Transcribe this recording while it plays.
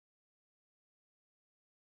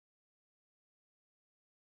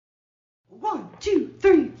1, 2,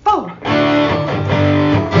 3, 4. Mike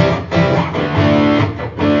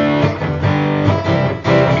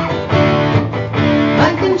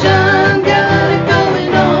and John got it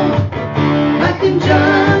going on. Mike and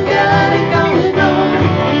John got it going on.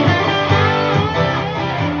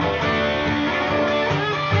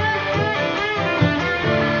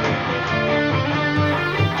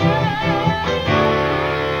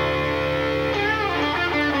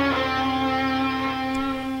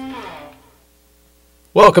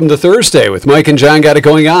 Welcome to Thursday with Mike and John Got It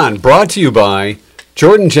Going On, brought to you by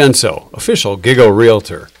Jordan Genso, official Giggle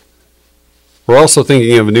Realtor. We're also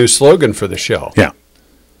thinking of a new slogan for the show. Yeah.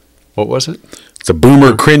 What was it? It's a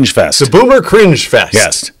Boomer Cringefest. The Boomer Cringefest.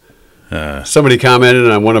 Yes. Somebody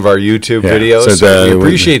commented on one of our YouTube videos. So we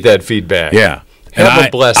appreciate that feedback. Yeah. Have a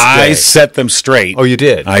blessed day. I set them straight. Oh, you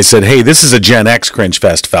did? I said, hey, this is a Gen X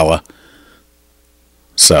Cringefest, fella.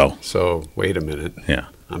 So, wait a minute. yeah.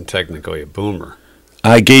 I'm technically a boomer.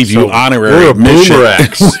 I gave you honorary We're a admission. Boomer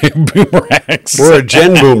X. Boomer X. We're a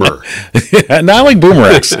Gen Boomer. Yeah, not like Boomer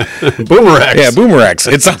X. Boomer X. Yeah, Boomer X.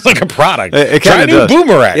 It sounds like a product. It Try kinda new does.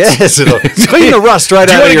 Boomer X. Yes, it'll clean the rust right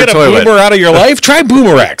out of your Do you want to get toilet. a Boomer out of your life? Try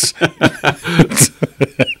Boomer X.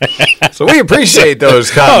 So we appreciate those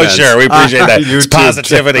comments. Oh, sure. We appreciate that. It's YouTube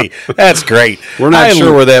positivity. That's great. We're not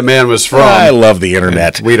sure where that man was from. I love the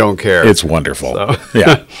internet. We don't care. It's wonderful. So.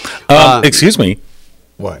 Yeah. Excuse me.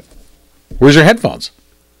 What? Where's your headphones?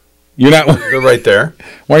 You're not. They're right there.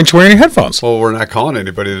 Why aren't you wearing your headphones? Well, we're not calling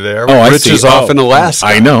anybody today. I Rich see. is off in Alaska.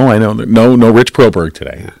 I know. No Rich Proberg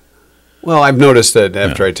today. Well, I've noticed that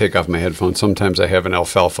after I take off my headphones, sometimes I have an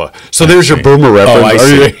alfalfa. So there's your boomer reference. Oh, I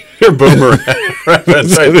see. Your boomer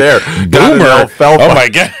reference right there. Got an Boomer. alfalfa. Oh my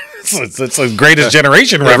God. It's the greatest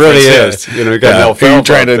generation It reference. really yeah. is. You know, you got an Yeah. alfalfa. You're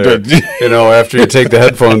trying up there. After you take the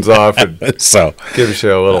headphones off, it So gives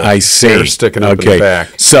you a little I see. hair sticking up in the back.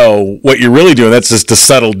 So what you're really doing, that's just a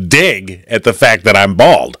subtle dig at the fact that I'm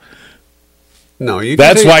bald. No, you.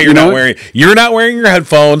 That's why you're not what? wearing your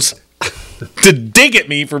headphones to dig at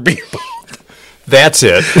me for being bald. That's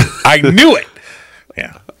it. I knew it.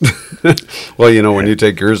 Yeah. Well, when you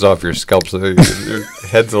take yours off, your scalp's your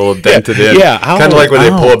head's a little dented in. Yeah, kind of like when they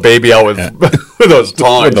pull a baby out with with those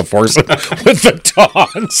tongs. With the force, with the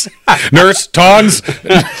tongs. Nurse, tongs.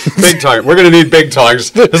 Big tongs. We're going to need big tongs.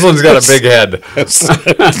 This one's got a big head.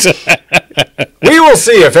 We will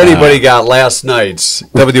see if anybody got last night's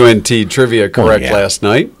WNT trivia correct last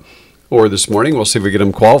night or this morning. We'll see if we get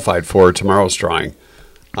them qualified for tomorrow's drawing.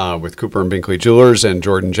 With Cooper and Binkley Jewelers and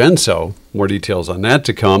Jordan Genso. More details on that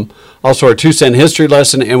to come. Also, our 2-cent history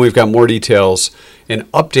lesson, and we've got more details, an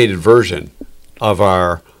updated version of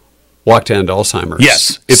our Walk to End Alzheimer's.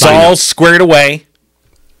 Yes, it's all squared away.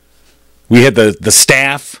 We had the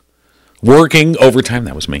staff working overtime.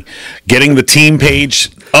 That was me. Getting the team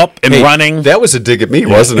page up and running. That was a dig at me,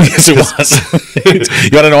 wasn't it? Yes, it was.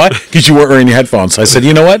 You want to know why? Because you weren't wearing your headphones. I said,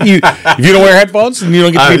 you know what? If you don't wear headphones, then you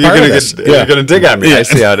don't get to be part of this. You're going to dig on me. Yeah. I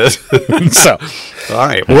see how it is. So, all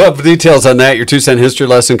right. We'll have the details on that. Your 2-cent history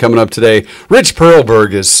lesson coming up today. Rich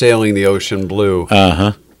Perlberg is sailing the ocean blue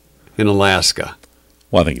in Alaska.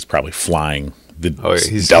 Well, I think he's probably flying the Delta.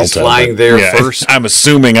 He's flying there first. I'm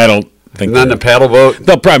assuming. I don't think. Not in a paddle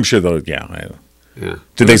boat? I'm sure, though, yeah. Yeah.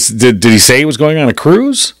 Did he say he was going on a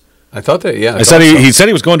cruise? I thought that, yeah. He said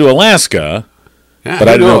he was going to Alaska, but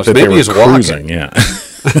I don't know if they were cruising. Yeah.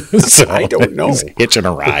 So, I don't know. He's hitching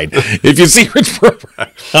a ride. If you see Rich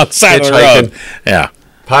Perlberg outside the road, yeah.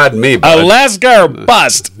 Pardon me, bud. Alaska or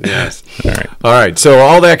bust. Yes. All right. So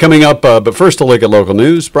all that coming up, but first a look at local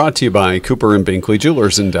news brought to you by Cooper and Binkley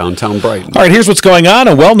Jewelers in downtown Brighton. All right, here's what's going on.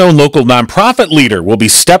 A well-known local nonprofit leader will be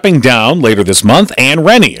stepping down later this month. Ann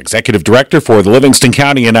Rennie, executive director for the Livingston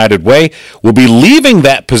County United Way, will be leaving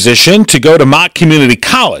that position to go to Mott Community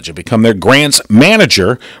College and become their grants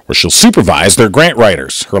manager, where she'll supervise their grant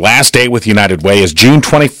writers. Her last day with United Way is June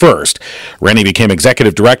 21st. Rennie became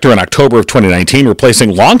executive director in October of 2019,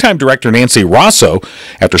 replacing longtime director Nancy Rosso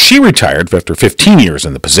after she retired after 15 years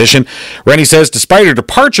in the position. Rennie says despite her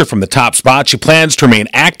departure from the top spot, she plans to remain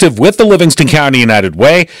active with the Livingston County United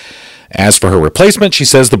Way. As for her replacement, she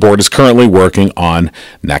says the board is currently working on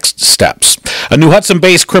next steps. A New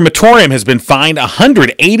Hudson-based crematorium has been fined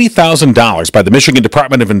 $180,000 by the Michigan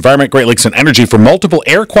Department of Environment, Great Lakes, and Energy for multiple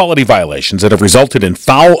air quality violations that have resulted in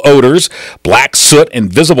foul odors, black soot,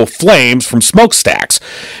 and visible flames from smokestacks.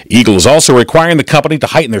 Eagle is also requiring the company to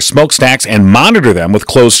heighten their smokestacks and monitor them with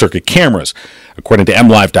closed-circuit cameras. According to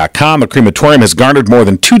MLive.com, the crematorium has garnered more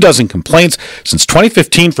than 24 complaints since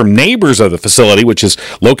 2015 from neighbors of the facility, which is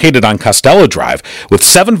located on Costello Drive, with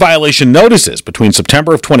 7 violation notices between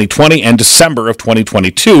September of 2020 and December of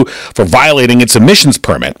 2022 for violating its emissions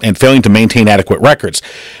permit and failing to maintain adequate records.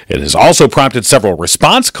 It has also prompted several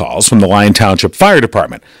response calls from the Lyon Township Fire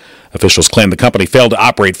Department. Officials claim the company failed to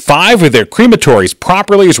operate 5 of their crematories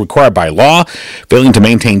properly as required by law, failing to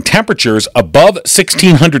maintain temperatures above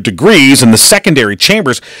 1,600 degrees in the secondary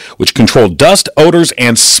chambers, which control dust, odors,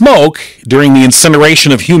 and smoke during the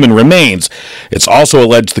incineration of human remains. It's also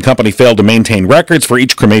alleged the company failed to maintain records for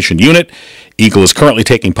each cremation unit. Eagle is currently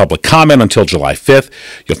taking public comment until July 5th.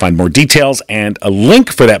 You'll find more details and a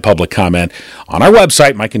link for that public comment on our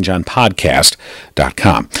website,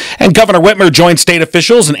 MikeandJohnPodcast.com. And Governor Whitmer joined state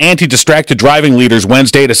officials and anti-distracted driving leaders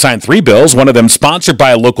Wednesday to sign 3 bills, one of them sponsored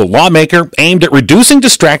by a local lawmaker, aimed at reducing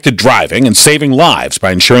distracted driving and saving lives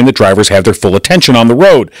by ensuring that drivers have their full attention on the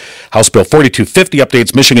road. House Bill 4250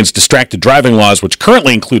 updates Michigan's distracted driving laws, which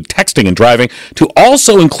currently include texting and driving, to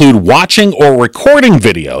also include watching or recording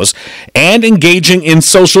videos and engaging in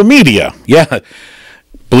social media. Yeah.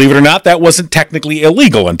 Believe it or not, that wasn't technically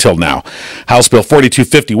illegal until now. House Bill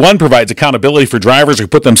 4251 provides accountability for drivers who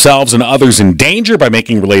put themselves and others in danger by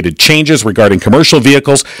making related changes regarding commercial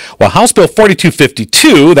vehicles, while House Bill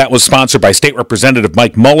 4252, that was sponsored by State Representative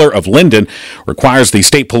Mike Muller of Linden, requires the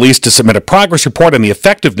state police to submit a progress report on the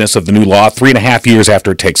effectiveness of the new law 3.5 years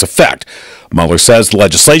after it takes effect. Mueller says the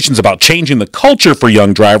legislation is about changing the culture for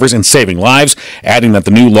young drivers and saving lives, adding that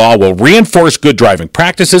the new law will reinforce good driving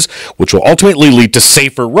practices, which will ultimately lead to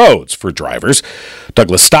safer roads for drivers.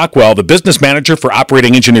 Douglas Stockwell, the business manager for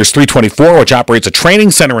Operating Engineers 324, which operates a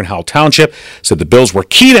training center in Howell Township, said the bills were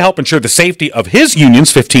key to help ensure the safety of his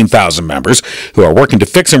union's 15,000 members who are working to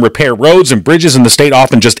fix and repair roads and bridges in the state,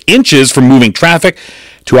 often just inches from moving traffic.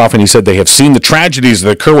 Too often, he said, they have seen the tragedies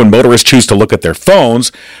that occur when motorists choose to look at their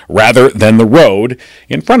phones rather than the road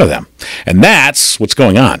in front of them. And that's what's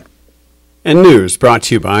going on. And news brought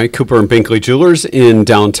to you by Cooper and Binkley Jewelers in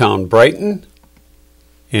downtown Brighton.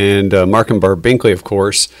 And Mark and Barb Binkley, of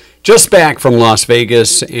course, just back from Las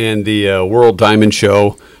Vegas and the World Diamond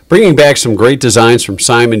Show, bringing back some great designs from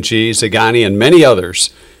Simon G., Zagani, and many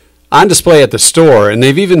others on display at the store. And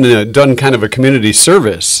they've even done kind of a community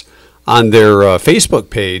service on their Facebook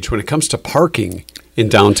page when it comes to parking in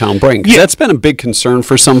downtown Brighton. Yeah. That's been a big concern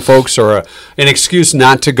for some folks, or an excuse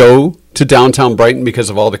not to go to downtown Brighton because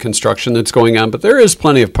of all the construction that's going on, but there is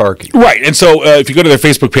plenty of parking. Right, and so if you go to their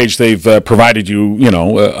Facebook page, they've provided you,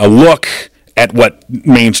 a look at what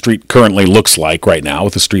Main Street currently looks like right now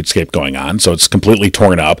with the streetscape going on. So it's completely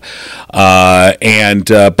torn up.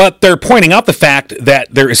 But they're pointing out the fact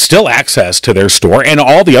that there is still access to their store and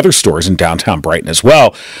all the other stores in downtown Brighton as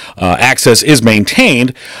well. Access is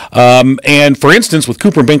maintained. And for instance, with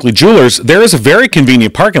Cooper and Binkley Jewelers, there is a very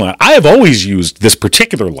convenient parking lot. I have always used this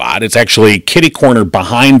particular lot. It's actually kitty corner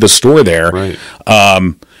behind the store there. Right.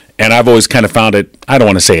 And I've always kind of found it, I don't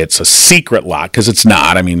want to say it's a secret lot, because it's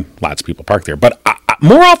not. I mean, lots of people park there. But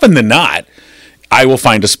more often than not, I will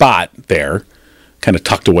find a spot there, kind of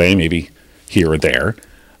tucked away, maybe here or there.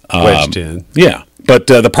 Wedged in. Yeah. But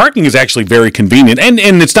the parking is actually very convenient. And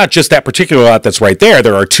it's not just that particular lot that's right there.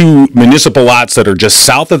 There are 2 municipal lots that are just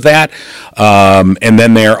south of that. And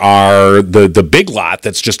then there are the big lot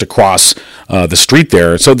that's just across the street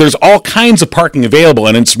there. So there's all kinds of parking available,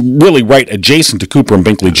 and it's really right adjacent to Cooper and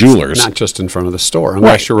Binkley Jewelers. Not just in front of the store,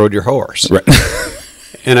 unless you rode your horse. Right.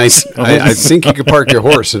 And I think you could park your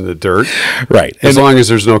horse in the dirt. Right. As long as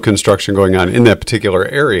there's no construction going on in that particular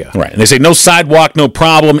area. Right. And they say no sidewalk, no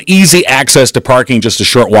problem, easy access to parking, just a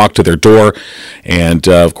short walk to their door. And,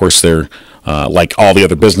 of course, they're, like all the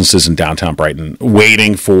other businesses in downtown Brighton,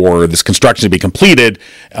 waiting for this construction to be completed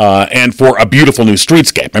and for a beautiful new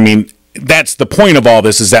streetscape. I mean, that's the point of all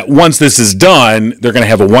this, is that once this is done, they're going to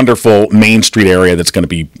have a wonderful Main Street area that's going to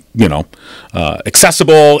be,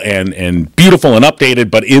 accessible and beautiful and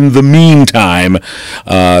updated. But in the meantime,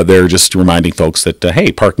 they're just reminding folks that,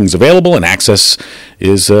 hey, parking's available and access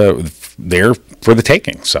is there for the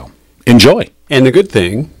taking. So enjoy. And the good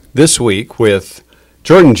thing this week with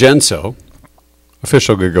Jordan Genso,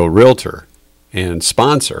 official Go Realtor and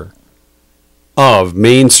sponsor of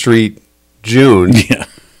Main Street June. Yeah.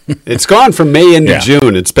 It's gone from May into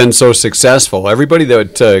June. It's been so successful. Everybody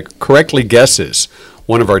that correctly guesses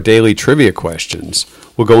one of our daily trivia questions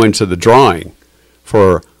will go into the drawing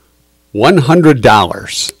for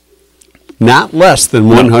 $100. Not less than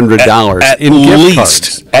 $100 in gift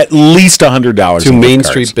cards. At least $100 to Main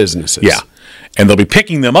Street businesses. Yeah. And they'll be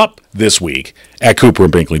picking them up this week at Cooper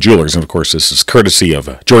and Binkley Jewelers. And, of course, this is courtesy of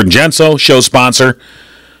Jordan Genso, show sponsor.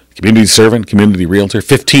 community servant, community realtor,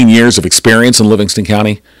 15 years of experience in Livingston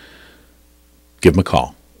County. Give him a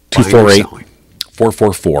call.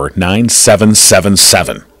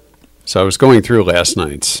 248-444-9777. So I was going through last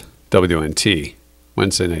night's WNT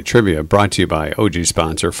Wednesday Night Trivia, brought to you by OG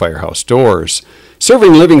sponsor Firehouse Doors,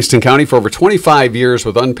 serving Livingston County for over 25 years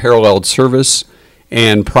with unparalleled service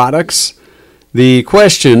and products. The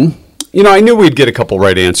question, I knew we'd get a couple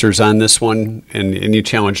right answers on this one, and you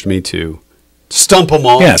challenged me to stump them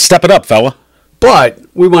all. Yeah, step it up, fella. But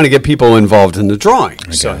we want to get people involved in the drawing.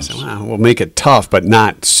 So I said, well, we'll make it tough, but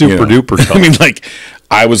not super duper tough. I mean,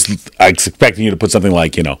 I was expecting you to put something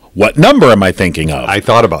like, what number am I thinking of? I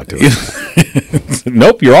thought about doing that.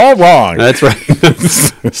 Nope, you're all wrong. That's right.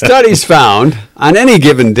 Studies found on any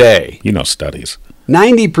given day, studies.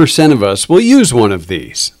 90% of us will use one of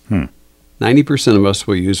these. 90% of us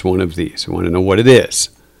will use one of these. We want to know what it is.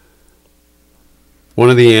 One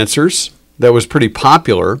of the answers that was pretty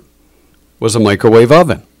popular was a microwave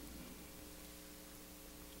oven.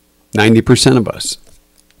 90% of us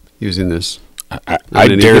using this. I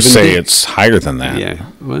dare say it's higher than that. Yeah.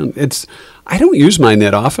 Well, I don't use mine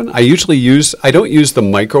that often. I don't use the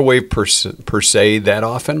microwave per se that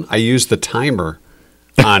often. I use the timer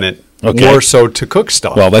on it more so to cook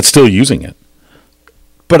stuff. Well, that's still using it.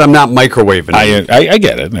 But I'm not microwaving it. I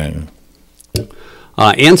get it.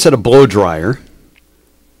 Ann said a blow dryer.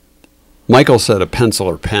 Michael said a pencil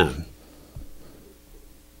or pen.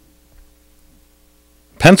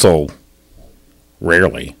 Pencil,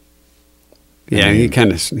 rarely. Yeah, he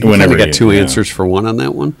kind of got two answers for one on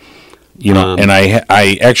that one. And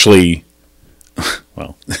I actually,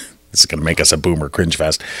 well, this is going to make us a Boomer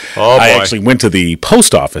Cringefest. Oh, boy. I actually went to the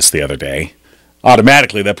post office the other day.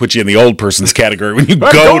 Automatically, that puts you in the old person's category when you go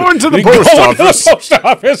to the post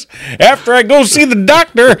office. After I go see the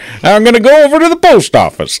doctor, I'm going to go over to the post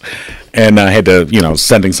office. And I had to,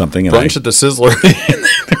 sending something. And Brunch at the Sizzler.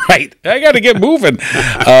 Right. I got to get moving.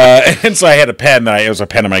 And so I had a pen. It was a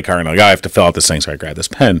pen in my car. And I have to fill out this thing. So I grabbed this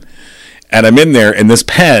pen. And I'm in there, and this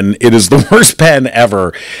pen, it is the worst pen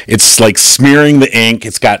ever. It's like smearing the ink.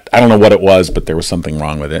 It's got, I don't know what it was, but there was something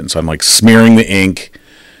wrong with it. And so I'm like smearing the ink,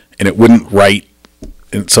 and it wouldn't write.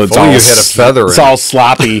 And so it's all, you had a feather. It's all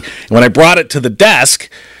sloppy. And when I brought it to the desk,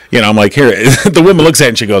 I'm like, here. The woman looks at it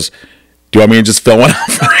and she goes, "Do you want me to just fill one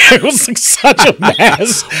out for you?" It was like such a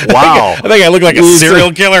mess. Wow. I think I look like a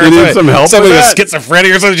serial killer. You need some help Somebody with with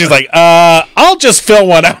schizophrenia or something. She's like, "I'll just fill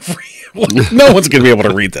one out for you." No one's going to be able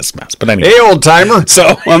to read this mess. But anyway. Hey, old timer.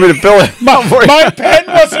 So want me to fill it? My pen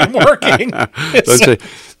wasn't working.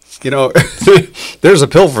 There's a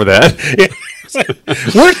pill for that.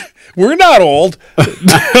 We're not old.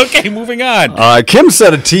 Okay, moving on. Kim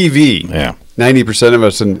said a TV. Yeah. 90% of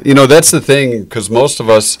us, and that's the thing, because most of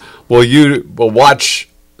us will watch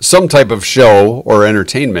some type of show or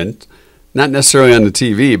entertainment, not necessarily on the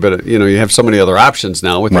TV, but you have so many other options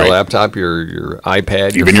now with your laptop, your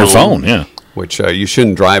iPad, even your phone, yeah. Which you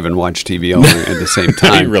shouldn't drive and watch TV all at the same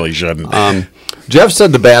time. You really shouldn't. Jeff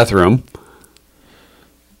said the bathroom.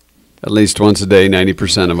 At least once a day,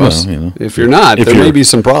 90% of us. If you're not, there may be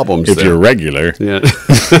some problems if you're regular. Yeah.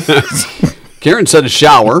 Karen said a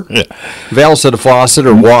shower. Yeah. Val said a faucet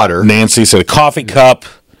or water. Nancy said a coffee cup.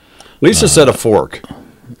 Lisa said a fork,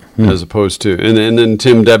 as opposed to, and then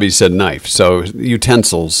Debbie said knife. So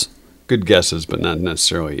utensils, good guesses, but not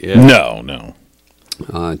necessarily it. No.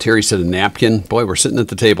 Terry said a napkin. Boy, we're sitting at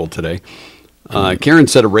the table today. Karen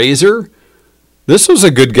said a razor. This was a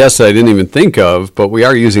good guess that I didn't even think of, but we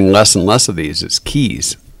are using less and less of these as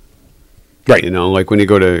keys. Right. Like when you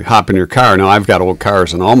go to hop in your car. Now, I've got old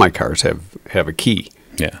cars, and all my cars have a key.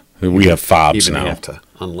 Yeah. We have fobs even now. You have to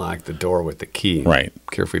unlock the door with the key. Right.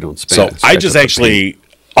 Careful you don't span it. So I just actually,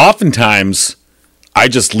 oftentimes, I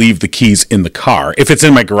just leave the keys in the car. If it's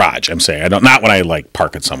in my garage, I'm saying. Not when I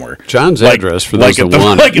park it somewhere. John's address for those that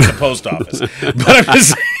want it. Like at the post office. But I'm just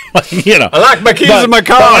saying, I lock my keys in my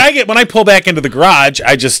car. But when I pull back into the garage,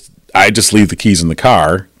 I just leave the keys in the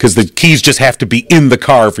car because the keys just have to be in the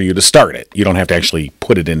car for you to start it. You don't have to actually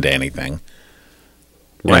put it into anything.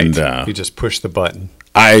 Right. And, you just push the button.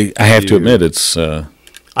 I have to admit, it's...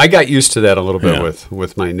 I got used to that a little bit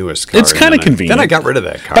with my newest car. It's kind of convenient. Then I got rid of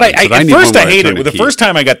that car. But at first I hated it. The first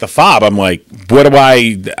time I got the fob, I'm like, where do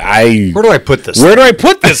I put this? Where do I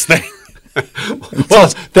put this thing?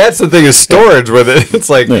 Well, that's the thing is storage with it. It's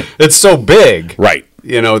like, it's so big. Right.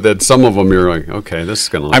 That some of them you're like, okay, this is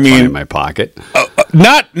going to look funny in my pocket.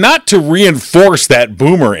 Not to reinforce that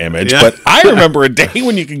Boomer image, but I remember a day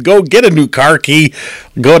when you could go get a new car key,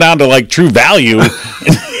 go down to True Value,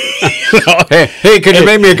 Hey, could you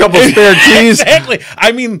make me a couple spare keys? Exactly.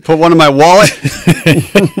 I mean, Put one in my wallet.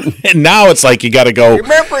 and now it's like you got to go.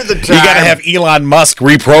 Remember the time. You got to have Elon Musk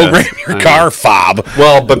reprogram your car fob.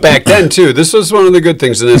 Well, but back then too, this was one of the good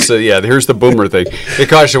things. And this, here's the Boomer thing. It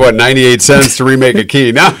cost you 98 cents to remake a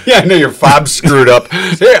key. Now, I know your fob's screwed up.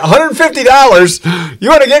 Hey, $150. You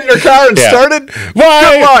want to get in your car and start it? Why?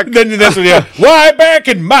 Good luck. Then that's what why back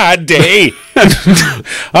in my day?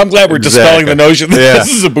 I'm glad we're dispelling the notion that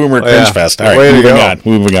this is a Boomer Cringefest. All right,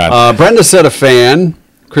 moving on. Brenda said a fan.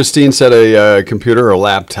 Christine said a computer or a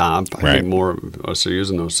laptop. I think more of us are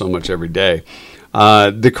using those so much every day.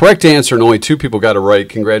 The correct answer, and only 2 people got it right,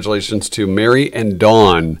 congratulations to Mary and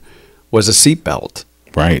Dawn, was a seatbelt.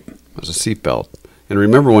 Right. It was a seatbelt. And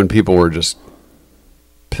remember when people were just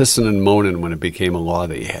pissing and moaning when it became a law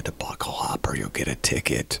that you had to buckle up or you'll get a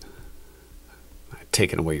ticket,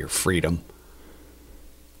 taking away your freedom.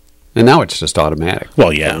 And now it's just automatic.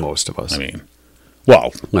 Well, yeah. For most of us. I mean,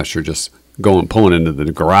 well, unless you're just pulling into the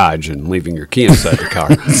garage and leaving your key inside the car,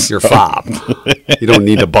 you're fobbed. You don't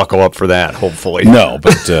need to buckle up for that, hopefully. No,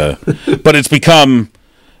 but it's become.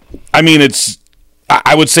 I mean,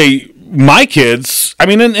 I would say my kids. I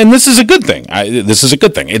mean, and this is a good thing. This is a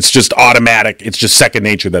good thing. It's just automatic. It's just second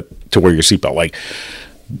nature to wear your seatbelt. Like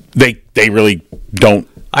they really don't.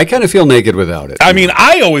 I kind of feel naked without it. I mean,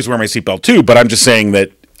 I always wear my seatbelt too, but I'm just saying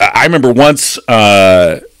that I remember once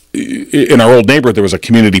in our old neighborhood there was a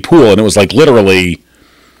community pool, and it was like literally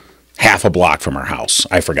half a block from our house.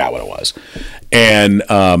 I forgot what it was, and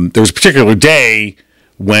there was a particular day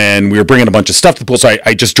when we were bringing a bunch of stuff to the pool, so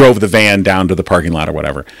I just drove the van down to the parking lot or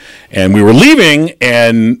whatever, and we were leaving,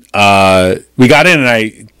 and we got in,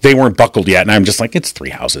 and they weren't buckled yet, and I'm just like, it's 3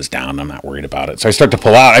 houses down, I'm not worried about it. So I start to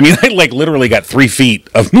pull out. I mean, I like literally got 3 feet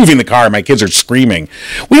of moving the car, and my kids are screaming,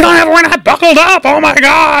 we're not buckled up, oh my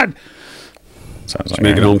God. So I was like,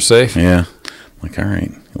 make it home safe? Yeah. I'm like, all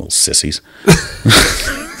right, little sissies.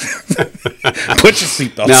 Put your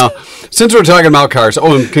seatbelts. Now, since we're talking about cars,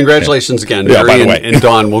 and congratulations again, by Mary the way. and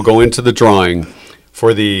Dawn will go into the drawing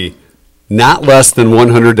for the not less than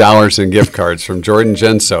 $100 in gift cards from Jordan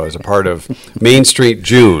Genso as a part of Main Street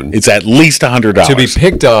June. It's at least $100 to be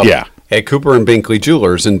picked up Yeah. at Cooper and Binkley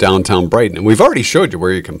Jewelers in downtown Brighton. And we've already showed you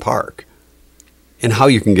where you can park and how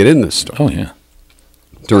you can get in this store. Oh, yeah.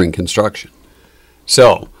 During construction.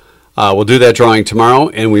 So we'll do that drawing tomorrow,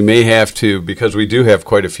 and we may have to, because we do have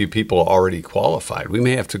quite a few people already qualified, we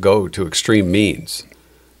may have to go to extreme means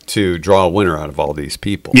to draw a winner out of all these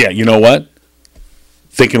people. Yeah, you know what?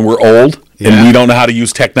 Thinking we're old and we don't know how to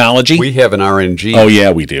use technology. We have an RNG. Oh,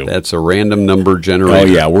 yeah, we do. That's a random number generator. Oh,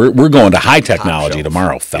 yeah, we're going to high technology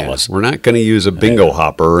tomorrow, fellas. Yeah. We're not going to use a bingo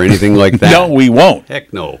hopper or anything like that. No, we won't.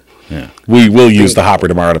 Heck no. Yeah. We will use the hopper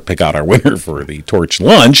tomorrow to pick out our winner for the torch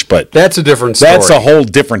lunch, but that's a different story. That's a whole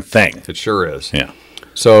different thing. It sure is. Yeah.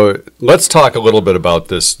 So let's talk a little bit about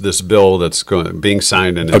this bill that's being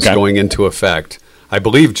signed and it's going into effect, I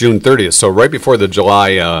believe, June 30th. So right before the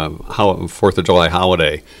 4th of July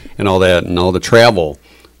holiday and all that and all the travel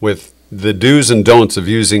with the do's and don'ts of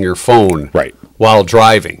using your phone while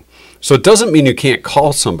driving. So it doesn't mean you can't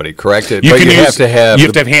call somebody, correct? You have to have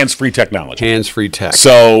hands-free technology. Hands-free tech.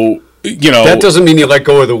 So, that doesn't mean you let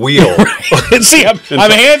go of the wheel. See, I'm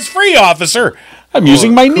a hands-free officer. I'm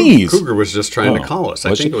using my knees. Cougar was just trying to call us.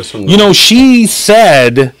 I think it was from she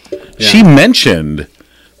said, she mentioned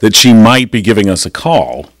that she might be giving us a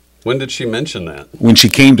call. When did she mention that? When she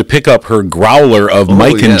came to pick up her growler of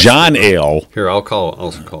Mike and John Ale. Here, I'll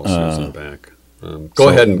call Susan back. Go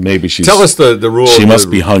ahead and maybe tell us the rule. She must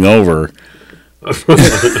be hungover.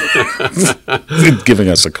 Giving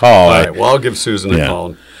us a call. All right. Well, I'll give Susan a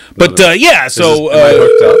call. But so am I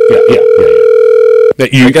hooked up? That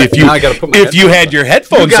if you had your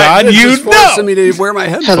headphones on, you'd know. Forcing me to wear my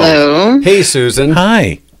headphones. Hello. Hey, Susan.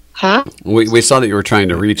 Hi. Huh? We saw that you were trying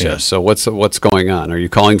to reach us. So what's going on? Are you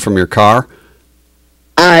calling from your car?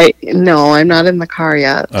 No, I'm not in the car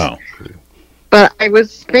yet. Oh. But I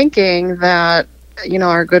was thinking that,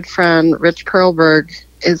 our good friend Rich Perlberg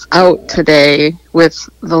is out today with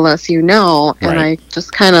the Less You Know, and I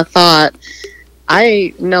just kind of thought,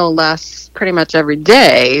 I know Les pretty much every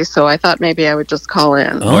day, so I thought maybe I would just call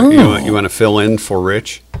in. Oh. You want to fill in for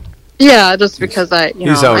Rich? Yeah, just because I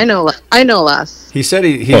know Les. He said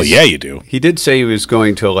he's... Oh, yeah, you do. He did say he was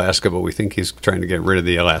going to Alaska, but we think he's trying to get rid of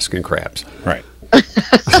the Alaskan crabs. Right.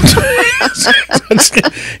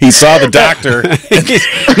 He saw the doctor.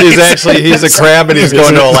 he's a crab and he's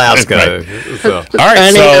going to Alaska. Right. So.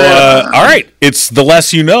 All right. It's the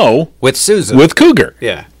Less You Know with Susan with Cougar.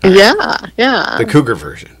 Yeah. The Cougar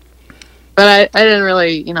version. But I didn't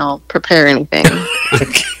really, prepare anything.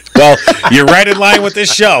 Well, you're right in line with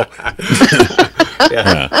this show.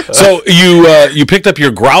 Yeah. So you picked up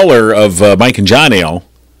your growler of Mike and John Ale.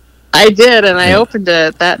 I did, and I opened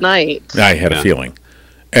it that night. I had a feeling.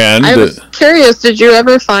 And I was curious, did you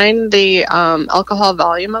ever find the alcohol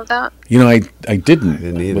volume of that? I didn't. I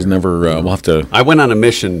didn't either. It was never. We'll have to. I went on a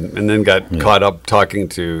mission and then got caught up talking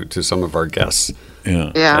to some of our guests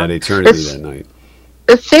at Eternity that night.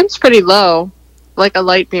 It seems pretty low, like a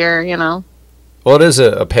light beer, Well, it is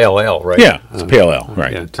a pale ale, right? Yeah, it's a pale ale,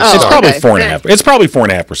 right? Yeah, it's probably okay. 4.5. It's probably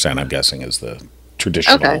 4.5%. I'm guessing is the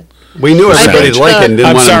traditional. Okay. We knew everybody liked it and didn't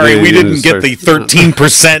I'm want sorry, to we didn't get the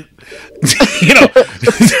 13%. I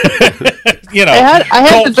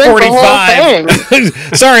had to drink the whole thing.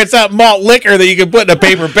 Sorry, it's not malt liquor that you can put in a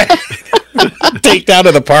paper bag. Take down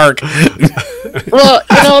to the park. Well,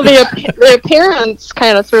 the appearance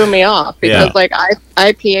kind of threw me off because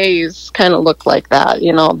IPAs kind of look like that,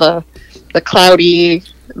 the cloudy,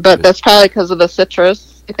 but that's probably because of the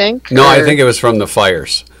citrus, I think. No, I think it was from the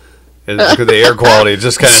fires. The air quality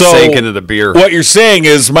just kind of sank into the beer. What you're saying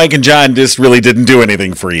is Mike and John just really didn't do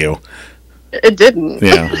anything for you. It didn't.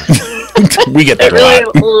 Yeah. We get that It really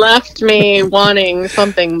left me wanting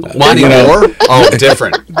something. Wanting more? Oh,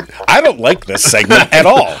 different. I don't like this segment at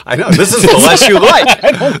all. I know. This is the less you like.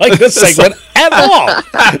 I don't like this segment at all.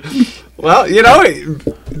 Well,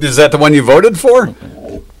 is that the one you voted for?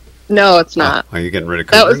 No, it's not. Are you getting rid of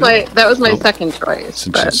Cougar? That was my second choice.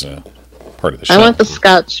 Since But it's part of the show. I want the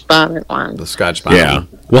Scotch bonnet one. The Scotch bonnet. Yeah.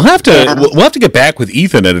 We'll have to get back with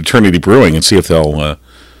Ethan at Eternity Brewing and see if they'll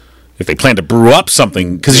if they plan to brew up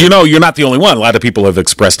something, because you're not the only one. A lot of people have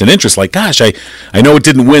expressed an interest. Like, gosh, I know it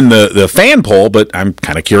didn't win the fan poll, but I'm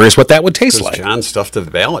kind of curious what that would taste like. John stuffed the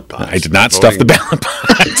ballot box. I did not stuff the ballot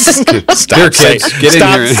box. Stop, Here, kids, get in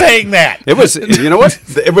here. Saying that. It was. You know what?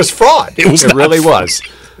 It was fraud. It really was.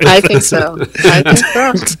 I think so.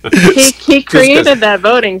 He created that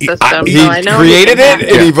voting system. He so I know created it,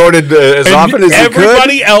 and he voted as often as he could.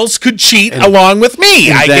 Everybody else could cheat along with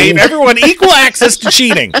me. I gave everyone equal access to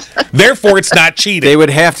cheating. Therefore, it's not cheating. They would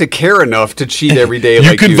have to care enough to cheat every day.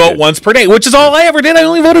 You can vote once per day, which is all I ever did. I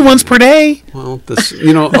only voted once per day. Well,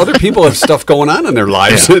 other people have stuff going on in their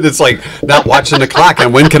lives. Yeah. It's like not watching the clock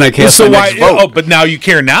and when can I cast my next vote? Oh, but now you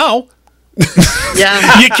care now.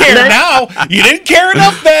 Yeah, you care now. You didn't care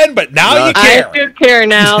enough then, but now you care. I do care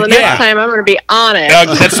now. The next time I'm going to be on it.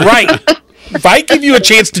 That's right. If I give you a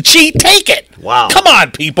chance to cheat, take it. Wow. Come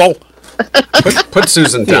on, people. Put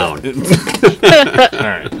Susan down. All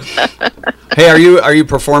right. Hey, are you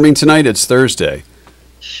performing tonight? It's Thursday.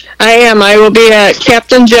 I am. I will be at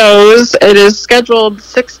Captain Joe's. It is scheduled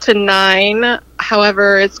 6 to 9.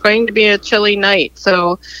 However, it's going to be a chilly night,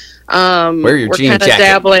 so wear your we're jean kind of jacket.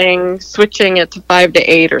 dabbling, switching it to 5 to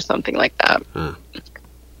 8 or something like that. Oh,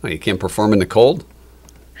 you can't perform in the cold?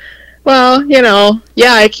 Well,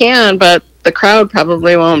 yeah, I can, but the crowd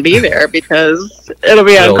probably won't be there because it'll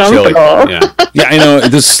be uncomfortable. Yeah, I know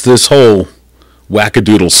this whole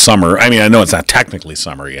wackadoodle summer. I mean, I know it's not technically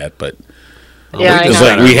summer yet, but Yeah, it's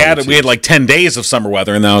like we had like 10 days of summer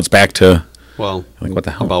weather, and now it's back to what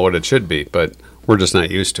the hell about what it should be, but we're just not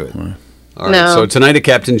used to it. All right, No. so tonight at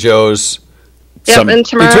Captain Joe's, Yep, and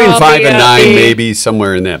tomorrow between I'll 5 be and at 9, the- maybe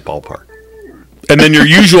somewhere in that ballpark. and then your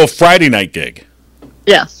usual Friday night gig.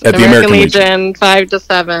 Yes, At the American Legion, 5 to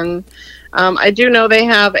 7. I do know they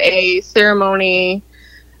have a ceremony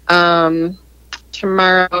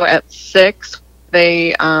tomorrow at 6.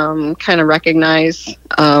 They kind of recognize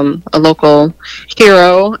a local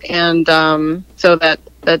hero, and so that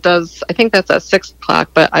does. I think that's at 6 o'clock,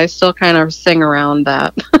 but I still kind of sing around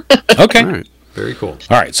that. Okay. All right, very cool.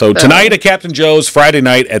 All right, so tonight at Captain Joe's, Friday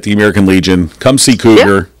night at the American Legion. Come see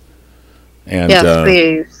Cougar. And Yes,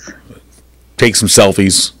 please. take some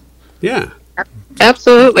selfies. Yeah.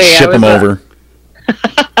 Absolutely. Ship them over. All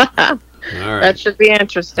right. That should be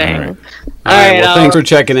interesting. All right. All right. Well, thanks for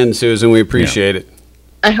checking in, Susan. We appreciate it.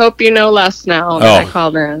 I hope you know less now that I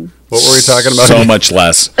called in. What were we talking about? So much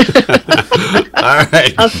less. All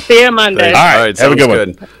right. I'll see you Monday. All right. Have a good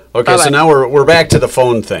one. Okay, Bye-bye. so now we're back to the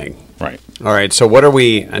phone thing. Right. All right, so what are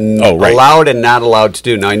we allowed and not allowed to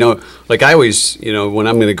do? Now, I know, like I always, when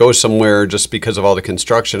I'm going to go somewhere just because of all the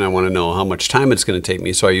construction, I want to know how much time it's going to take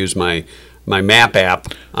me. So I use my map app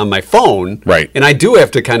on my phone. Right. And I do have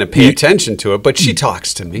to kind of pay attention to it, but she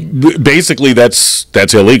talks to me. Basically, that's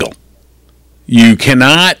illegal. You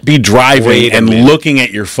cannot be driving and looking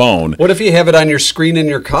at your phone. What if you have it on your screen in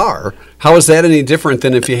your car? How is that any different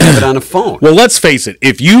than if you have it on a phone? Well, let's face it.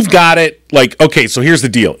 If you've got it, okay, so here's the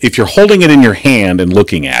deal. If you're holding it in your hand and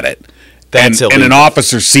looking at it, That's and illegal. an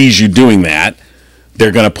officer sees you doing that,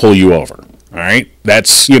 they're going to pull you over. All right,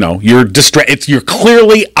 that's you're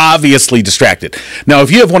clearly, obviously distracted. Now,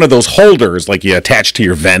 if you have one of those holders, like you attach to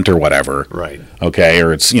your vent or whatever, right? Okay,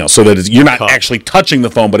 or it's so that you're not actually touching the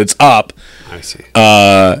phone, but it's up. I see.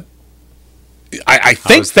 I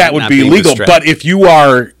think that would be legal, but if you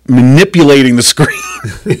are manipulating the screen.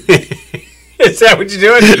 Is that what you're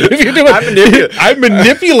doing? I'm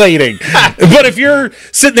manipulating. But if you're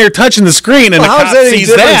sitting there touching the screen and the cop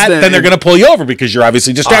sees that, then they're going to pull you over because you're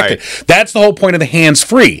obviously distracted. Right. That's the whole point of the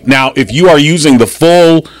hands-free. Now, if you are using the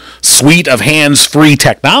full suite of hands-free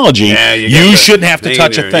technology, you shouldn't have to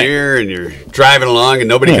touch a thing. And you're driving along and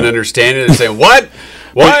nobody can understand it and say, what?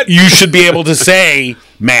 What? You should be able to say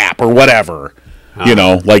map or whatever.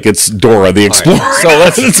 Like it's Dora the Explorer. Right. So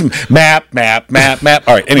let's map.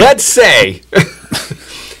 All right. Anyway. Let's say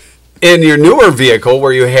in your newer vehicle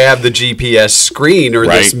where you have the GPS screen or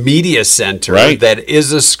this media center that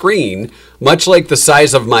is a screen, much like the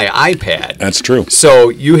size of my iPad. That's true. So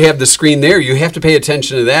you have the screen there. You have to pay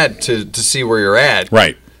attention to that to see where you're at.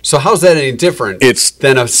 Right. So how's that any different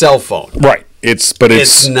than a cell phone? Right.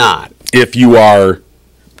 It's not. If you're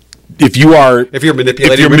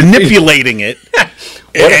manipulating it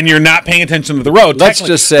and you're not paying attention to the road, let's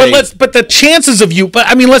just say, but the chances of you,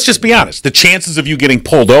 let's just be honest, the chances of you getting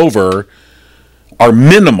pulled over are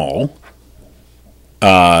minimal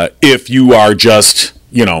if you are just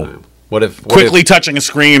quickly touching a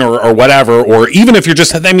screen or whatever, or even if you're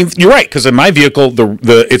just, you're right, because in my vehicle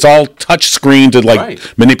the it's all touch screen to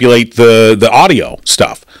manipulate the audio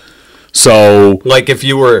stuff. So like if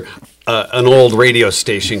you were an old radio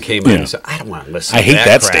station came on and said, I don't want to listen to that. I hate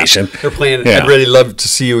that crap. station. They're playing, I'd really love to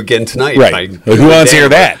see you again tonight. Right. Who wants to hear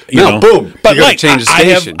that? Boom. But you change the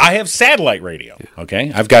station. I have satellite radio.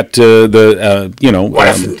 Okay. I've got What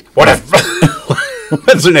if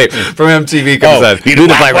what's her name? From MTV comes on.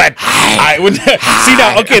 I would see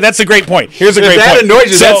now. Okay, that's a great point. Here's a great point. That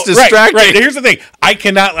annoys you. That's distracting. Right. Here's the thing. I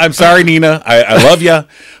cannot. I'm sorry, Nina. I love you,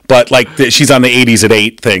 but she's on the 80s at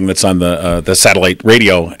 8 thing that's on the satellite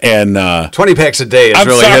radio, and 20 packs a day is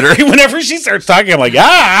really hit her. Whenever she starts talking, I'm like,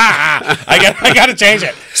 I got to change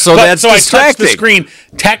it. So that's distracting. I touch the screen.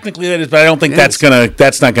 Technically, that is, but I don't think that's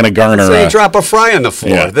not gonna garner. So you drop a fry on the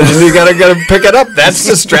floor, then you gotta pick it up. That's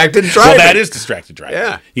distracted driving. Well, that is distracted driving.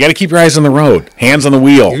 Yeah, you got to keep your eyes on the road, hands on the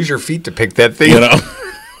wheel. Use your feet to pick that thing.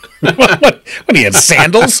 What do you have,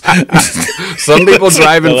 sandals? Some people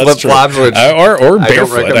drive in flip flops, which or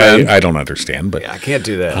barefoot. I don't understand, but I can't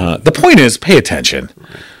do that. The point is, pay attention,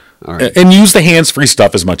 right. And use the hands-free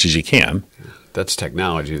stuff as much as you can. That's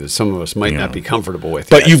technology that some of us might not be comfortable with.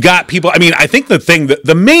 But you've got people. I think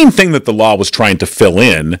the main thing that the law was trying to fill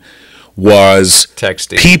in was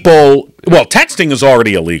texting. Texting is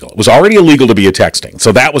already illegal. It was already illegal to be a texting.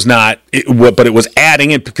 So that was not, but it was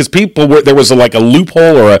adding it because there was a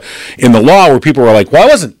loophole in the law where people were like, well, I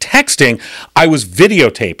wasn't texting, I was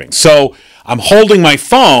videotaping. So I'm holding my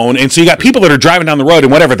phone, and so you got people that are driving down the road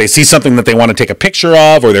and whatever, they see something that they want to take a picture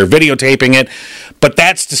of or they're videotaping it, but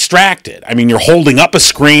that's distracted. You're holding up a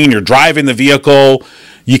screen, you're driving the vehicle.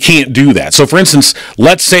 You can't do that. So, for instance,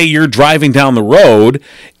 let's say you're driving down the road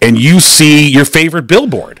and you see your favorite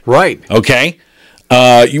billboard. Right. Okay.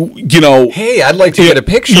 Hey, I'd like to get a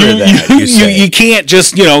picture of that. You can't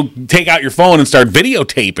just take out your phone and start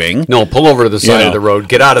videotaping. No, pull over to the side of the road,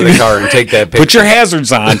 get out of the car, and take that picture. Put your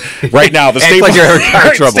hazards on right now. The state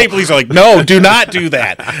police are like, no, do not do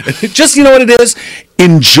that. Just what it is.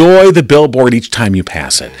 Enjoy the billboard each time you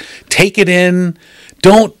pass it. Take it in.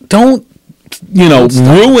 Don't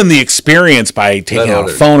ruin the experience by taking out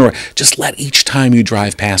a phone, or just let each time you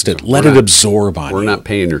drive past it, let it absorb on you. We're not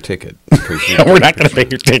paying your ticket. We're not going to pay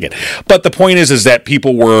your ticket. But the point is that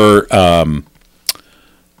people were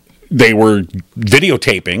they were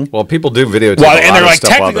videotaping. Well, people do videotape. And they're like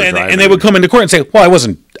technically, and they would come into court and say, "Well, I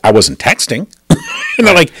wasn't texting." And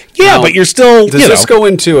they're like, "Yeah, but you're still." Does this go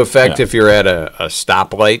into effect if you're at a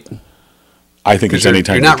stoplight? I think it's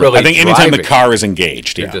anytime. You're not really. I think anytime the car is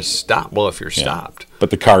engaged, you just stop. Well, if you're stopped,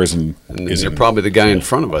 but the car isn't. You're probably the guy in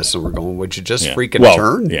front of us, and we're going. Would you just freaking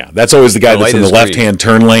turn? Yeah, that's always the guy that's in the left-hand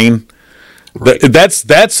turn lane. Right.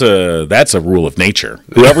 That's a rule of nature.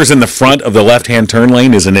 Whoever's in the front of the left-hand turn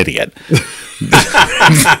lane is an idiot.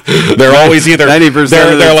 They're always either 90%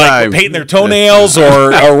 they're like painting their toenails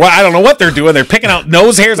or I don't know what they're doing. They're picking out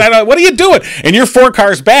nose hairs. I don't know. What are you doing? And you're 4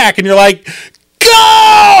 cars back, and you're like,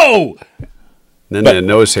 go! Then that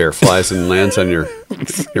nose hair flies and lands on your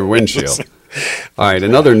windshield. All right,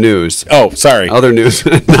 another news. Oh, sorry. Other news.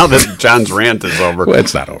 Now that John's rant is over. Well,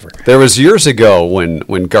 it's not over. There was years ago when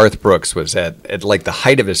Garth Brooks was at like the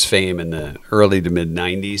height of his fame in the early to mid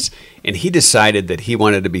 90s, and he decided that he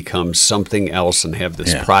wanted to become something else and have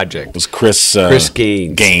this project. It was Chris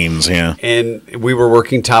Gaines. Gaines, yeah. And we were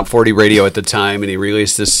working Top 40 radio at the time, and he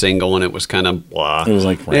released this single, and it was kind of blah. It was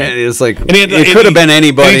like, it was like, and it could have been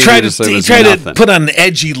anybody. And he tried to put on an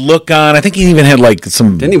edgy look on. I think he even had like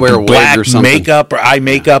some Didn't he wear a wig black or something? makeup or eye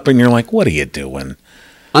makeup, and you're like, what are you doing?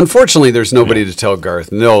 Unfortunately, there's nobody to tell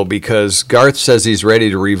Garth no, because Garth says he's ready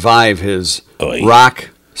to revive his rock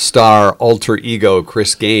star alter ego,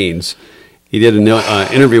 Chris Gaines. He did an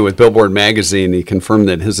interview with Billboard magazine. He confirmed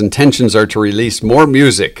that his intentions are to release more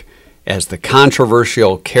music as the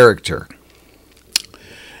controversial character.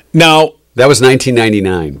 Now, that was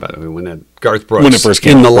 1999, by the way, when that Garth Brooks when it first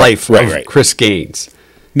came in the out. life Right. of Chris Gaines.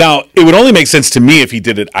 Now, it would only make sense to me if he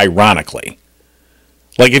did it ironically.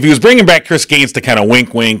 Like if he was bringing back Chris Gaines to kind of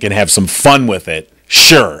wink and have some fun with it,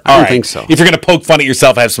 sure. I don't think so. If you're going to poke fun at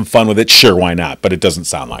yourself, have some fun with it, sure, why not? But it doesn't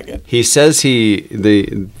sound like it. He says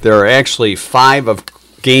there are actually 5 of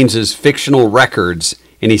Gaines's fictional records,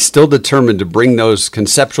 and he's still determined to bring those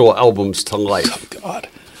conceptual albums to life. Oh, God.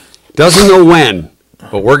 Doesn't know when,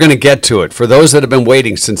 but we're going to get to it. For those that have been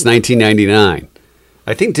waiting since 1999,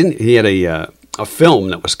 I think he had a film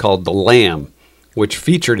that was called The Lamb, which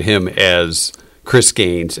featured him as Chris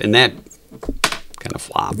Gaines, and that kind of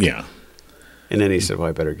flopped. Yeah. And then he said, well,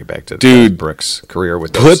 I better get back to Dude, Brooks' career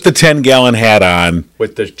with Put the 10-gallon hat on.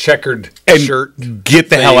 with the checkered And shirt. get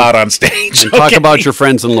the thing, hell out on stage. and talk about your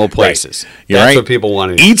friends in low places. You're That's right. what people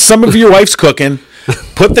want to Eat some of your wife's cooking.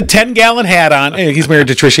 Put the 10-gallon hat on. Hey, he's married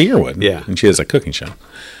to Trisha Yearwood. Yeah. And she has a cooking show.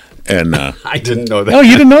 And I didn't know that. oh,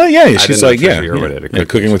 you didn't know that? Yeah. didn't She's know like, Trisha yeah, Yearwood had a yeah, cooking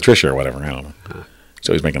cooking with Trisha or whatever. I don't know.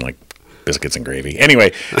 So he's making like biscuits and gravy.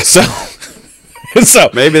 Anyway, so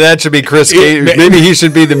Maybe that should be Chris Gaines. Maybe he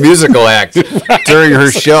should be the musical act during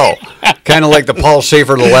her show. Kind of like the Paul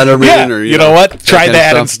Schaefer to Letterman. yeah, or, you know what? Try kind of that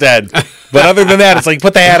stuff. instead. But other than that, it's like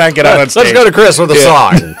put the hat on, get out on stage. Let's go to Chris with a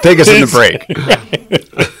song. Take us in the break.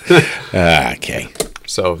 Okay.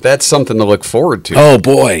 So that's something to look forward to, Oh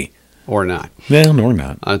boy. or not. No, we're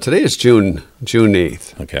not. Today is June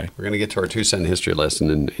 8th. Okay. We're going to get to our 2-cent history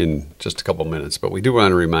lesson in just a couple minutes, but we do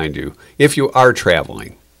want to remind you, if you are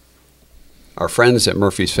traveling, our friends at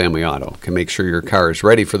Murphy's Family Auto can make sure your car is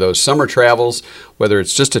ready for those summer travels, whether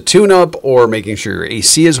it's just a tune-up or making sure your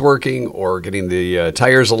AC is working or getting the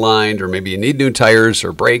tires aligned, or maybe you need new tires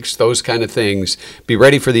or brakes, those kind of things. Be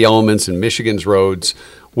ready for the elements in Michigan's roads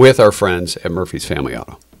with our friends at Murphy's Family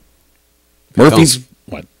Auto. Murphy's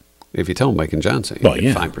what? If you tell them Mike and John say, Well,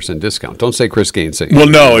 you get yeah. 5% discount. Don't say Chris Gaines. Say, Well,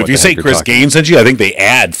 no. what If you the say heck you're Chris talking Gaines sent you, I think they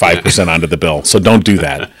add 5% onto the bill. So don't do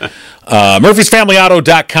that.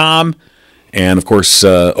 Murphy'sFamilyAuto.com. And, of course,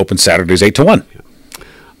 open Saturdays 8 to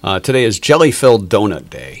 1. Today is Jelly-Filled Donut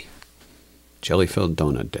Day. Jelly-Filled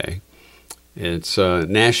Donut Day. It's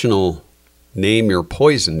National Name Your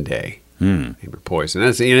Poison Day. Name Your Poison.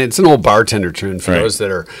 It's an old bartender tune for those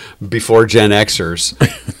that are before Gen Xers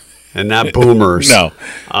and not boomers. No.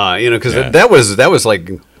 Because that was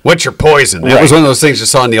like, what's your poison? That was one of those things you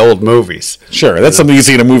saw in the old movies. Sure. That's something you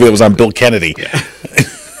see in a movie that was on Bill Kennedy.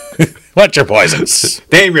 What's your poisons?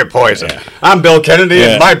 Name your poison. Yeah. I'm Bill Kennedy,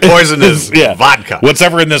 and my poison is vodka. What's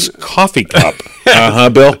ever in this coffee cup?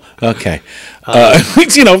 Bill. Okay.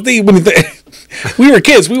 We were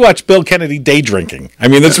kids. We watched Bill Kennedy day drinking. I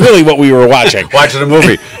mean, that's really what we were watching. Watching a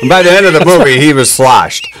movie. And by the end of the movie, he was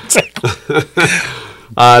sloshed.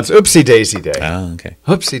 It's Oopsie Daisy Day. Oh, okay.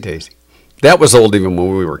 Oopsie Daisy. That was old even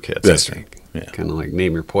when we were kids. That's I think. right. Yeah. Kind of like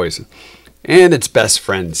Name Your Poison. And it's Best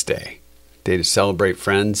Friends Day. Day to celebrate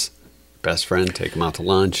friends. Best friend, take them out to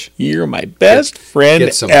lunch. You're my best friend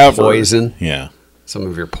Get some ever. poison. Yeah. Some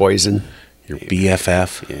of your poison. Your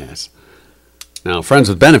BFF. Yes. Now, Friends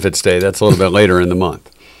with Benefits Day, that's a little bit later in the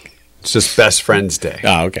month. It's just Best Friends Day.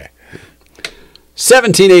 Oh, okay.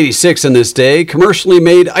 1786 on this day, commercially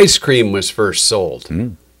made ice cream was first sold.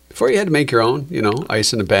 Before you had to make your own,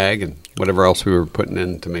 ice in a bag and whatever else we were putting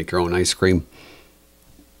in to make your own ice cream.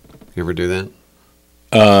 You ever do that?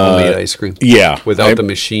 Homemade ice cream? Yeah. Without the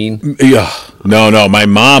machine? Yeah. No. My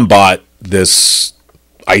mom bought this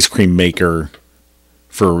ice cream maker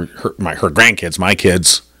for her grandkids, my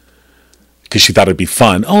kids, because she thought it'd be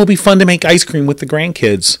fun. Oh, it'd be fun to make ice cream with the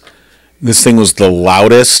grandkids. This thing was the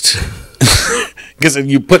loudest. Because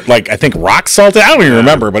you put, I think rock salt in. I don't even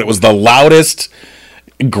remember, but it was the loudest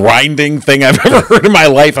grinding thing I've ever heard in my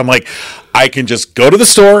life. I'm like, I can just go to the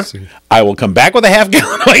store. I will come back with a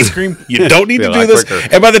half-gallon of ice cream. You don't need to do this. Quicker.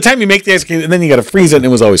 And by the time you make the ice cream, and then you got to freeze it, and it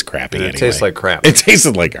was always crappy. And it tastes like crap. It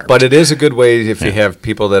tasted like garbage. But it is a good way if you have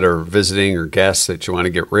people that are visiting or guests that you want to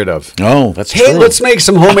get rid of. Oh, that's true. Hey, let's make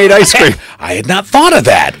some homemade ice cream. I had not thought of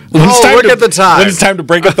that. Look at the time. When it's time to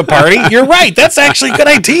break up the party, you're right. That's actually a good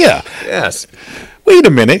idea. Yes. Wait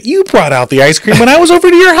a minute. You brought out the ice cream when I was over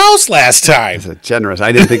to your house last time. That's generous.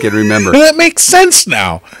 I didn't think you'd remember. That makes sense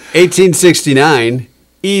now. 1869,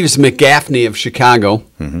 Eves McGaffney of Chicago,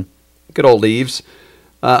 good old Eves,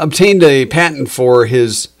 obtained a patent for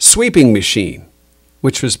his sweeping machine,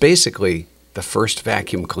 which was basically the first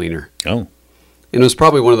vacuum cleaner. Oh. And it was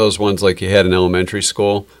probably one of those ones like you had in elementary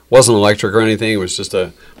school. Wasn't electric or anything. It was just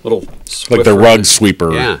a little Swiffer. Like the rug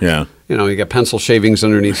sweeper. Yeah. You know, you got pencil shavings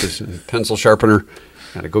underneath the pencil sharpener.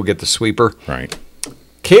 Got to go get the sweeper. Right.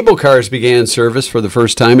 Cable cars began service for the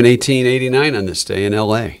first time in 1889 on this day in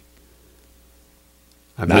L.A.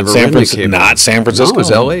 I've never ridden a cable. Not San Francisco? No, it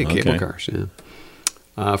was L.A. cable cars,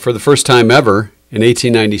 yeah. For the first time ever, in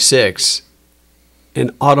 1896,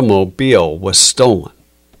 an automobile was stolen.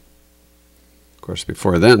 Of course,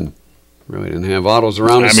 before then, really didn't have autos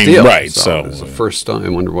around to steal. Right. So it was the first time. I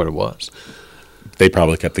wonder what it was. They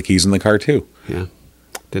probably kept the keys in the car, too. Yeah.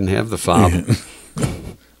 Didn't have the fob.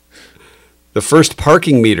 The first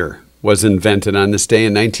parking meter was invented on this day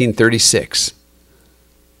in 1936.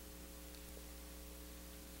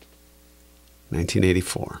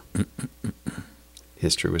 1984.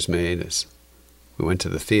 History was made as we went to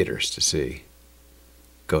the theaters to see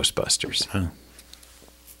Ghostbusters. Oh.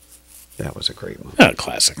 That was a great movie. Oh,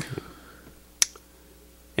 classic.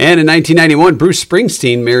 And in 1991, Bruce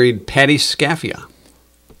Springsteen married Patti Scaffia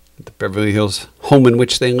at the Beverly Hills home in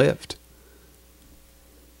which they lived.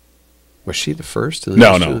 Was she the first?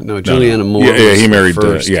 No, Juliana Moore. Yeah, he married the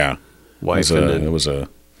first wife.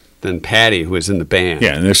 Then Patty, who was in the band.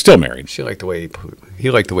 Yeah, and they're still married. She liked the way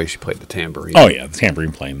he liked the way she played the tambourine. Oh yeah, the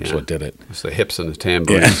tambourine playing is what did it. It's the hips and the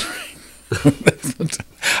tambourine. Yeah.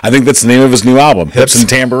 I think that's the name of his new album, Hips and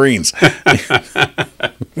Tambourines.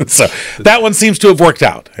 So that one seems to have worked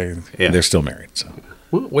out. They're still married. So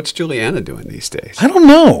well, what's Juliana doing these days? I don't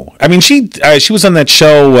know. I mean, she was on that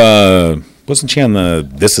show. Wasn't she on the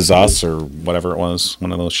This Is Us or whatever it was?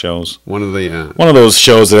 One of those shows. One of those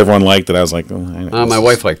shows that everyone liked. That I was like, my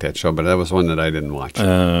wife liked that show, but that was one that I didn't watch.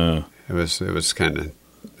 It was kind of.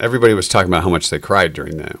 Everybody was talking about how much they cried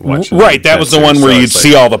during that. Right, that was the one where you'd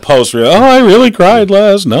see all the posts. Where, I really cried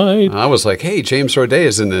last night. I was like, hey, James Roday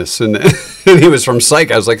is in this. And he was from Psych.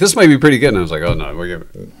 I was like, this might be pretty good. And I was like, oh, no.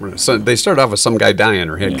 They started off with some guy dying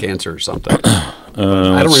or had cancer or something. I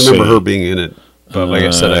don't remember her being in it. But like I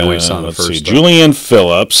said, I only saw the first. Julianne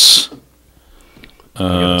Phillips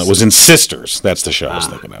was in Sisters. That's the show I was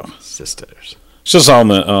thinking of. Sisters. She's on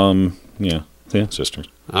the, Sisters.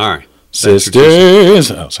 All right.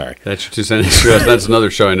 Sisters. Oh, sorry. That's your 2 cent history lesson. That's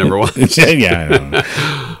another show I never watched. Yeah, I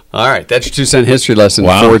know. All right. That's your 2 cent history lesson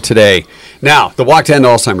for today. Now, the Walk to End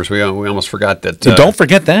Alzheimer's. We almost forgot that. Don't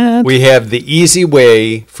forget that. We have the easy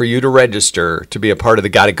way for you to register to be a part of the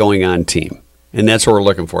Got It Going On team. And that's what we're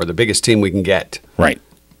looking for, the biggest team we can get. Right.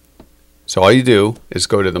 So all you do is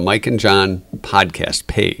go to the Mike and John podcast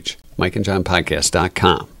page,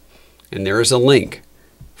 mikeandjohnpodcast.com. And there is a link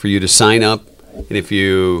for you to sign up. And if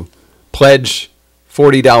you pledge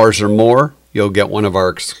 $40 or more, you'll get one of our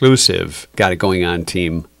exclusive Got It Going On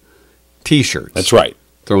team T-shirts. That's right.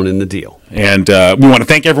 Thrown in the deal. And we want to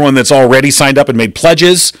thank everyone that's already signed up and made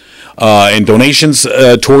pledges and donations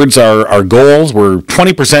towards our goals. We're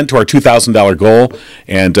 20% to our $2,000 goal,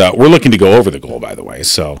 and we're looking to go over the goal, by the way.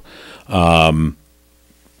 So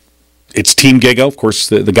it's Team Gigo, of course,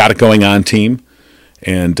 the Got It Going On team.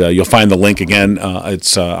 And you'll find the link again.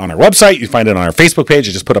 It's on our website. You find it on our Facebook page.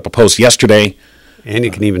 I just put up a post yesterday. And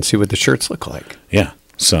you can even see what the shirts look like. Yeah.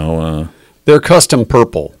 So they're custom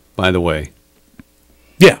purple, by the way.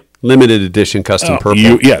 Yeah. Limited edition custom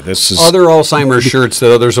purple. This is other Alzheimer's shirts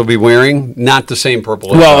that others will be wearing. Not the same purple.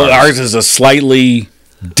 Well, ours is a slightly.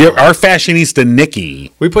 Our fashionista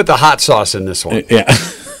Nikki. We put the hot sauce in this one. Yeah.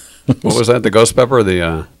 What was that? The ghost pepper or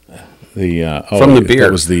the from the beer?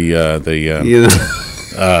 That was the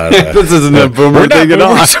this isn't a boomer thing at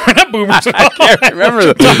all. We're not boomers at all. I can't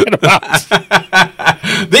remember that.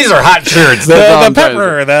 These are hot shirts. The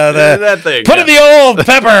pepper, that thing. Put in the old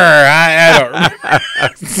pepper. I don't remember.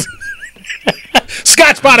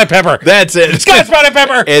 Scotch bonnet pepper. That's it. Scotch bonnet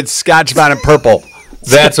pepper. It's Scotch bonnet purple.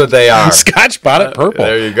 That's what they are. Scotch bonnet purple.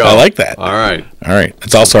 There you go. I like that. All right.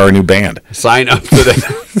 It's also our new band. Sign up today.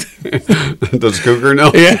 Does Cougar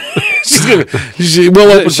know? Yeah.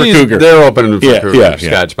 We'll open for Cougar. They're opening for Cougar. Yeah.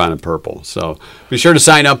 Scotch Bonnet Purple. So be sure to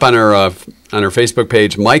sign up on our Facebook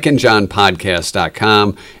page,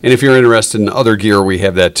 MikeandJohnPodcast.com. And if you're interested in other gear, we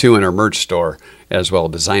have that too in our merch store as well.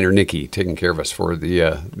 Designer Nikki taking care of us for the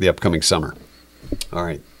upcoming summer. All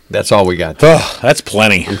right. That's all we got. Oh, that's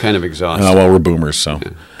plenty. I'm kind of exhausted. Well, we're boomers, so. Yeah,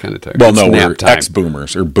 kind of tired. Well, It's no, nap we're time.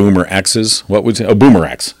 ex-boomers, or boomer X's. What would you say? Oh, boomer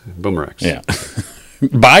X. Boomer X. Yeah.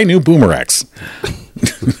 Buy new boomer X.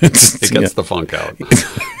 It gets the funk out.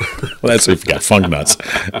 Well, that's if you got funk nuts.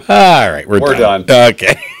 All right, we're done.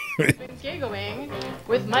 Okay. Giggling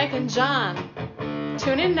with Mike and John.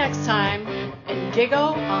 Tune in next time and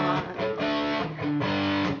giggle on.